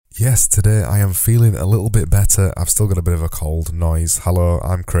Yes, today I am feeling a little bit better. I've still got a bit of a cold noise. Hello,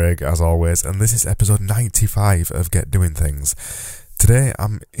 I'm Craig, as always, and this is episode 95 of Get Doing Things. Today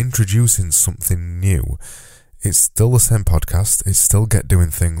I'm introducing something new. It's still the same podcast, it's still Get Doing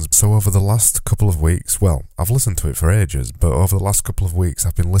Things. So over the last couple of weeks, well, I've listened to it for ages, but over the last couple of weeks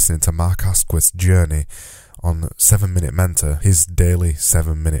I've been listening to Mark Asquith's journey on 7 Minute Mentor, his daily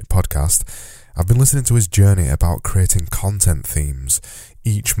 7-minute podcast. I've been listening to his journey about creating content themes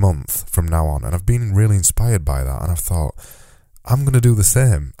each month from now on, and I've been really inspired by that, and I've thought, I'm going to do the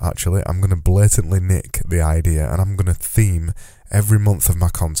same, actually. I'm going to blatantly nick the idea, and I'm going to theme every month of my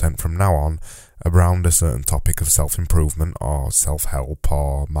content from now on around a certain topic of self-improvement or self-help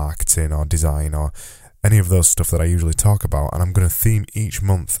or marketing or design or any of those stuff that I usually talk about, and I'm going to theme each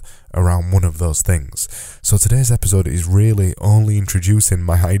month around one of those things. So today's episode is really only introducing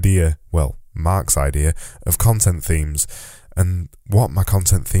my idea, well, Mark's idea of content themes and what my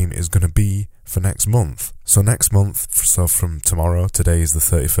content theme is going to be for next month. So next month, so from tomorrow, today is the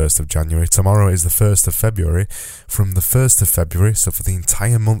 31st of January, tomorrow is the 1st of February. From the 1st of February, so for the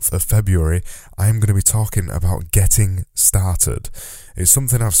entire month of February, I'm going to be talking about getting started. It's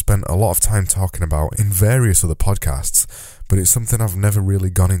something I've spent a lot of time talking about in various other podcasts, but it's something I've never really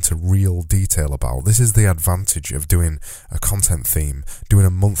gone into real detail about. This is the advantage of doing a content theme, doing a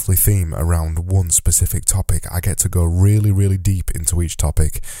monthly theme around one specific topic. I get to go really, really deep into each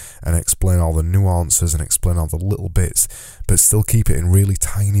topic and explain all the nuances and explain all the little bits, but still keep it in really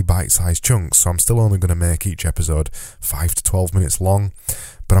tiny bite-sized chunks. So I'm still only going to make each episode 5 to 12 minutes long,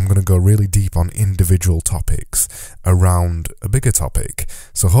 but I'm going to go really deep on individual topics around a bigger topic.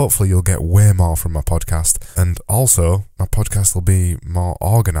 So hopefully you'll get way more from my podcast, and also my podcast will be more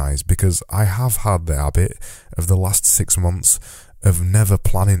organised, because I have had the habit of the last 6 months of never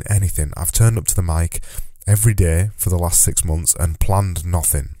planning anything. I've turned up to the mic every day for the last 6 months and planned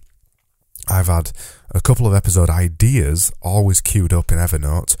nothing. I've had a couple of episode ideas always queued up in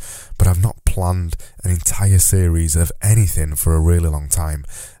Evernote, but I've not planned an entire series of anything for a really long time.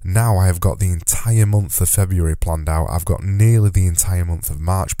 Now I have got the entire month of February planned out. I've got nearly the entire month of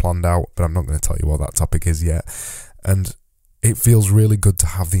March planned out, but I'm not going to tell you what that topic is yet. And it feels really good to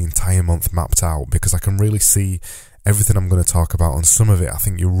have the entire month mapped out, because I can really see everything I'm going to talk about, and some of it I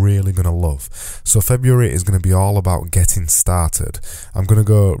think you're really going to love. So February is going to be all about getting started. I'm going to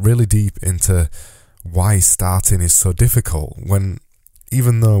go really deep into why starting is so difficult, when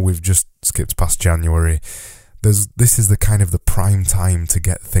even though we've just skipped past January, this is the kind of the prime time to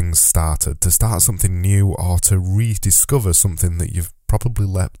get things started, to start something new or to rediscover something that you've probably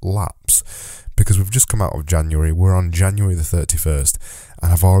let lapse. Because we've just come out of January, we're on January the 31st,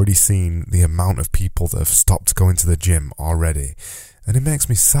 and I've already seen the amount of people that have stopped going to the gym already. And it makes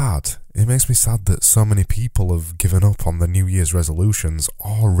me sad. It makes me sad that so many people have given up on the New Year's resolutions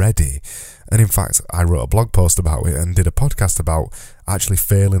already. And in fact, I wrote a blog post about it and did a podcast about actually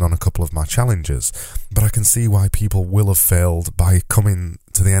failing on a couple of my challenges. But I can see why people will have failed by coming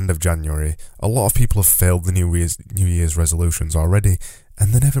to the end of January. A lot of people have failed the New Year's resolutions already,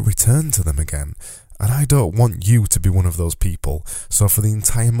 and they never return to them again. And I don't want you to be one of those people. So for the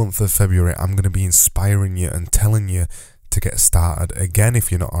entire month of February, I'm going to be inspiring you and telling you to get started. Again, if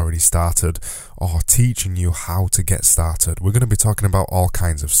you're not already started, or teaching you how to get started. We're going to be talking about all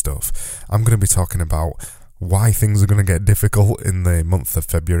kinds of stuff. I'm going to be talking about why things are going to get difficult in the month of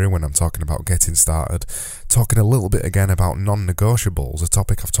February when I'm talking about getting started. Talking a little bit again about non-negotiables, a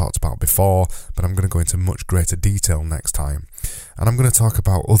topic I've talked about before, but I'm going to go into much greater detail next time. And I'm going to talk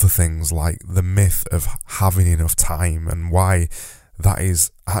about other things like the myth of having enough time and why that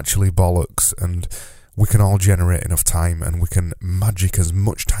is actually bollocks, and we can all generate enough time and we can magic as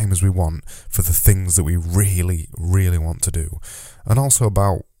much time as we want for the things that we really, really want to do. And also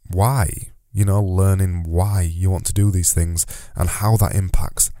about why. Learning why you want to do these things and how that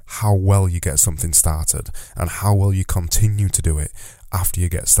impacts how well you get something started and how well you continue to do it after you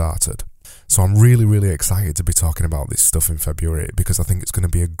get started. So I'm really, really excited to be talking about this stuff in February, because I think it's going to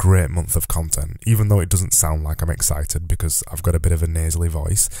be a great month of content, even though it doesn't sound like I'm excited because I've got a bit of a nasally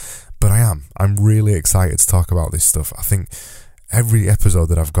voice, but I am. I'm really excited to talk about this stuff. I think every episode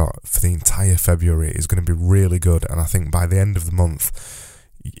that I've got for the entire February is going to be really good, and I think by the end of the month,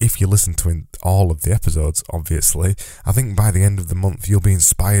 if you listen to all of the episodes, obviously, I think by the end of the month you'll be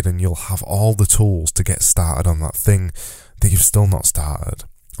inspired and you'll have all the tools to get started on that thing that you've still not started,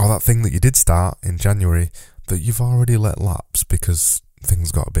 or that thing that you did start in January that you've already let lapse because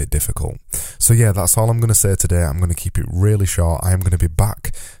things got a bit difficult. So yeah, that's all I'm going to say today. I'm going to keep it really short. I am going to be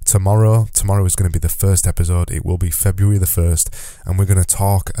back tomorrow. Tomorrow is going to be the first episode. It will be February the 1st, and we're going to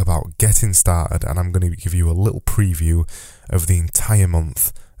talk about getting started, and I'm going to give you a little preview of the entire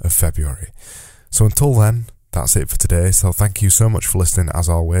month of February. So until then, that's it for today. So thank you so much for listening. As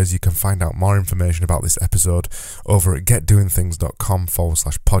always, you can find out more information about this episode over at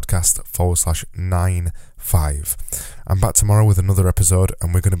getdoingthings.com/podcast/95. I'm back tomorrow with another episode,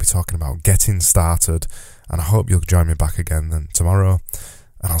 and we're going to be talking about getting started, and I hope you'll join me back again then tomorrow,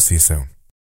 and I'll see you soon.